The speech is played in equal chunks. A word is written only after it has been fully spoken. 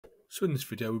So in this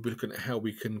video, we'll be looking at how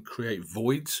we can create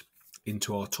voids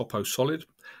into our Toposolid,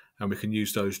 and we can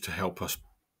use those to help us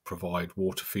provide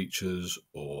water features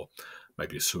or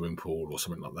maybe a swimming pool or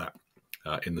something like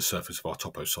that in the surface of our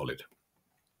Toposolid.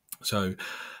 So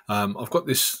I've got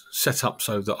this set up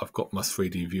so that I've got my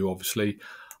 3D view, obviously.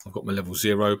 I've got my level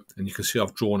 0, and you can see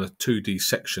I've drawn a 2D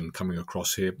section coming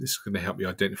across here. This is going to help me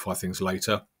identify things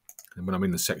later. And when I'm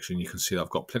in the section, you can see that I've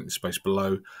got plenty of space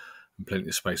below and plenty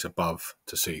of space above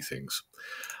to see things.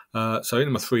 So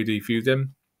in my 3D view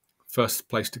then, first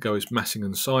place to go is massing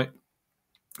and site.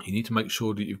 You need to make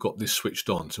sure that you've got this switched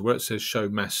on. So where it says show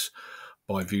mass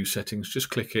by view settings, just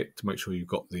click it to make sure you've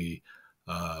got the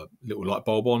little light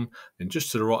bulb on. Then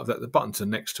just to the right of that, the button to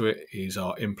next to it is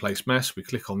our in place mass. We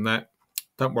click on that.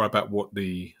 Don't worry about what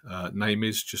the name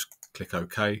is, just click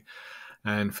OK.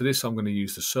 And for this, I'm going to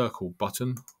use the circle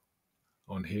button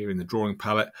on here in the drawing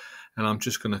palette, and I'm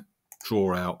just going to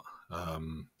draw out a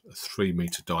 3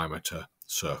 meter diameter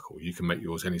circle. You can make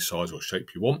yours any size or shape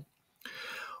you want.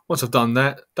 Once I've done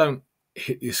that, don't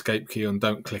hit the escape key and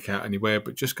don't click out anywhere,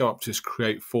 but just go up to this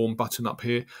create form button up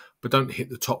here, but don't hit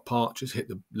the top part, just hit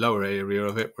the lower area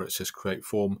of it where it says create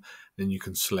form. Then you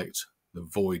can select the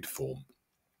void form.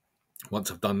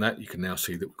 Once I've done that, you can now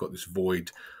see that we've got this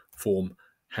void form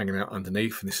hanging out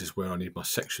underneath, and this is where I need my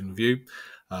section view.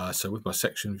 So with my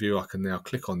section view, I can now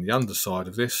click on the underside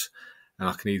of this, and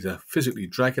I can either physically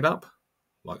drag it up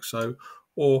like so,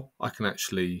 or I can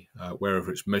actually,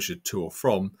 wherever it's measured to or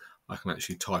from, I can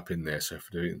actually type in there. So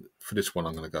for this one,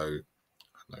 I'm going to go,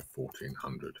 I don't know,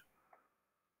 1400.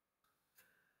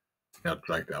 Now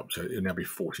drag it up, so it'll now be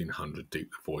 1400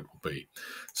 deep the void will be.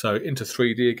 So into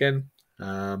 3D again,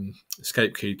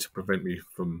 escape key to prevent me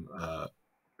from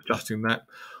adjusting that.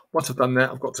 Once I've done that,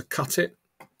 I've got to cut it.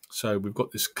 So we've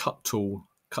got this cut tool,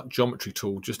 cut geometry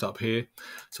tool just up here.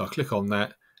 So I click on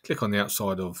that, click on the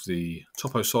outside of the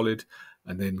Toposolid,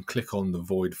 and then click on the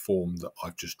void form that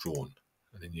I've just drawn.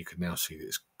 And then you can now see that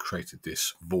it's created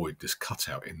this void, this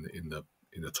cutout in the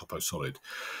Toposolid.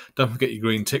 Don't forget your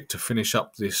green tick to finish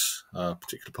up this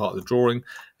particular part of the drawing,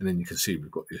 and then you can see we've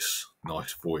got this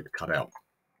nice void cut out.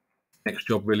 Next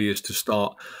job really is to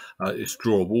start, is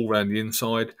draw a wall around the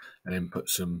inside, and then put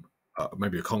some,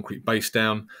 maybe a concrete base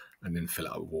down, and then fill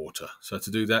it up with water. So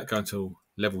to do that, go into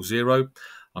level 0.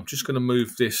 I'm just going to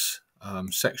move this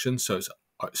section so it's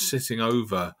sitting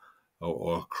over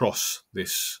or across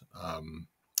this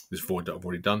this void that I've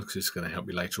already done, because it's going to help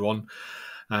me later on.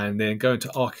 And then go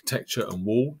into architecture and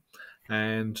wall,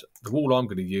 and the wall I'm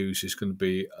going to use is going to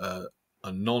be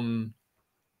a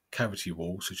non-cavity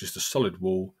wall, so just a solid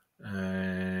wall,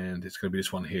 and it's going to be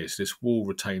this one here. So this wall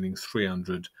retaining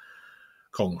 300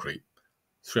 concrete,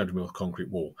 300mm concrete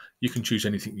wall. You can choose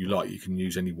anything you like. You can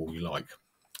use any wall you like.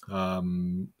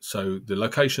 So the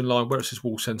location line, where it says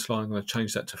wall center line, I'm going to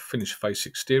change that to finish face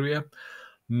exterior.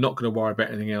 Not going to worry about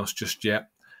anything else just yet.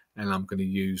 And I'm going to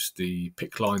use the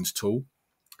pick lines tool.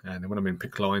 And then when I'm in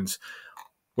pick lines,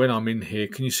 when I'm in here,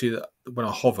 can you see that when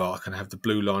I hover, I can have the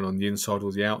blue line on the inside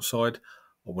or the outside?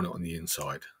 I want it on the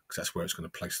inside, because that's where it's going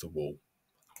to place the wall.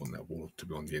 I want that wall to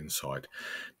be on the inside.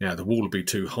 Now the wall will be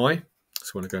too high,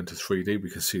 so when I go into 3D,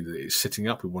 we can see that it's sitting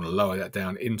up. We want to lower that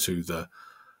down into the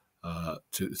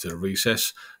to the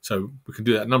recess. So we can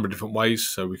do that a number of different ways.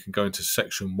 So we can go into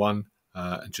section 1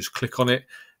 and just click on it,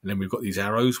 and then we've got these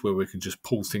arrows where we can just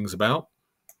pull things about.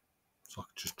 So I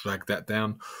could just drag that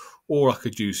down, or I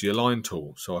could use the align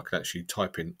tool. So I could actually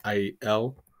type in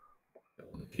AL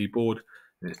on the keyboard,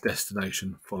 and it's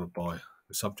destination followed by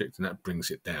the subject, and that brings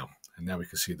it down. And now we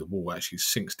can see the wall actually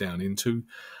sinks down into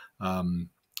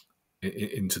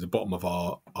the bottom of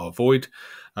our void.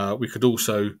 We could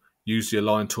also use the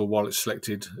align tool while it's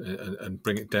selected and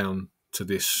bring it down to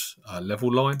this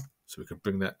level line. So we could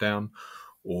bring that down,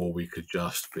 or we could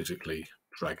just physically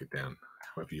drag it down,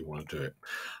 however you want to do it.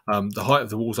 The height of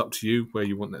the wall is up to you, where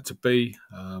you want that to be.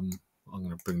 I'm going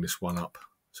to bring this one up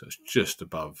so it's just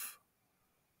above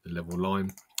the level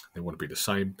line. They want to be the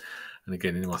same. And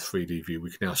again, in my 3D view, we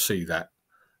can now see that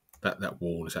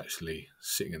wall is actually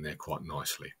sitting in there quite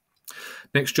nicely.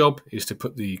 Next job is to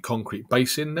put the concrete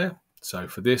base in there. So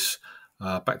for this,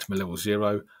 back to my level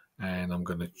 0, and I'm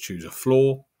going to choose a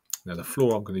floor. Now the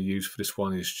floor I'm going to use for this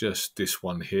one is just this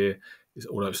one here.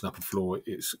 Although it's an upper floor,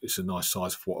 it's a nice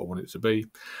size for what I want it to be.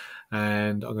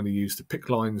 And I'm going to use the pick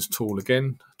lines tool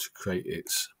again to create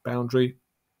its boundary,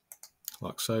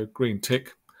 like so, green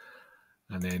tick,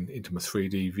 and then into my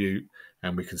 3D view,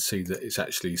 and we can see that it's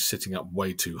actually sitting up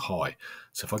way too high.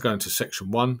 So if I go into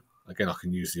section 1, again, I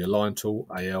can use the align tool,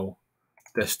 AL,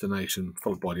 destination,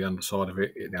 followed by the underside of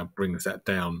it. It now brings that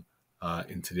down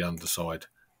into the underside,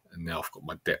 and now I've got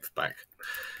my depth back.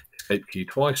 escape key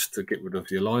twice to get rid of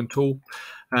the align tool.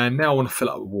 And now I want to fill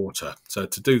it up with water. So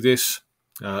to do this,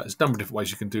 there's a number of different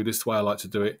ways you can do this. The way I like to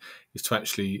do it is to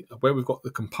actually, where we've got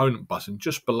the component button,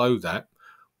 just below that,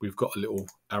 we've got a little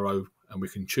arrow and we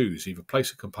can choose either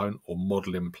place a component or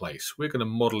model in place. We're going to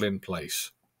model in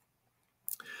place,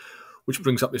 which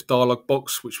brings up this dialog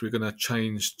box, which we're going to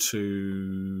change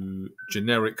to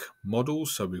generic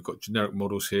models. So we've got generic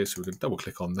models here, so we're going to double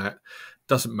click on that.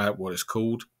 Doesn't matter what it's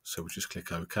called, so we'll just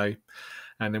click OK.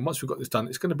 And then once we've got this done,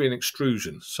 it's going to be an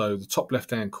extrusion. So the top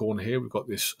left-hand corner here, we've got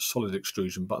this solid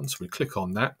extrusion button. So we click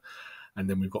on that, and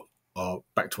then we've got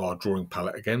back to our drawing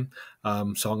palette again.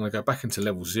 So I'm going to go back into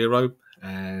level 0,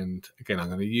 and again, I'm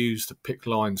going to use the pick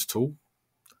lines tool.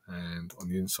 And on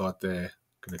the inside there,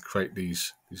 going to create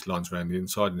these lines around the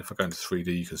inside. And if I go into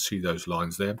 3D, you can see those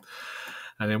lines there.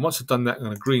 And then once I've done that, I'm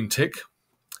going to green tick.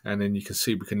 And then you can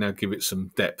see we can now give it some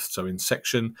depth. So in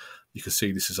section, you can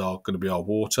see this is going to be our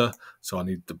water. So I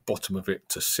need the bottom of it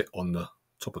to sit on the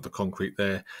top of the concrete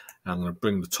there. And I'm going to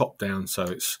bring the top down so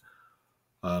it's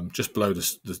just below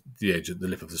the edge of the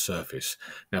lip of the surface.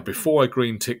 Now, before I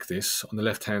green tick this, on the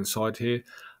left-hand side here,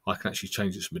 I can actually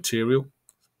change its material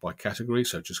by category.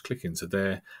 So just click into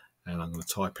there, and I'm going to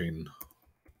type in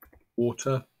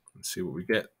water and see what we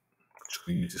get. I'm just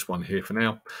going to use this one here for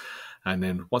now. And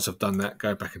then once I've done that,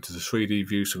 go back into the 3D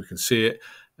view so we can see it.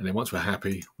 And then once we're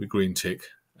happy, we green tick,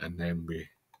 and then we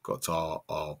got our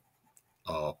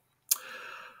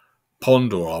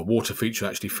pond or our water feature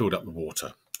actually filled up with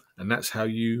water. And that's how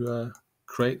you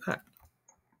create that.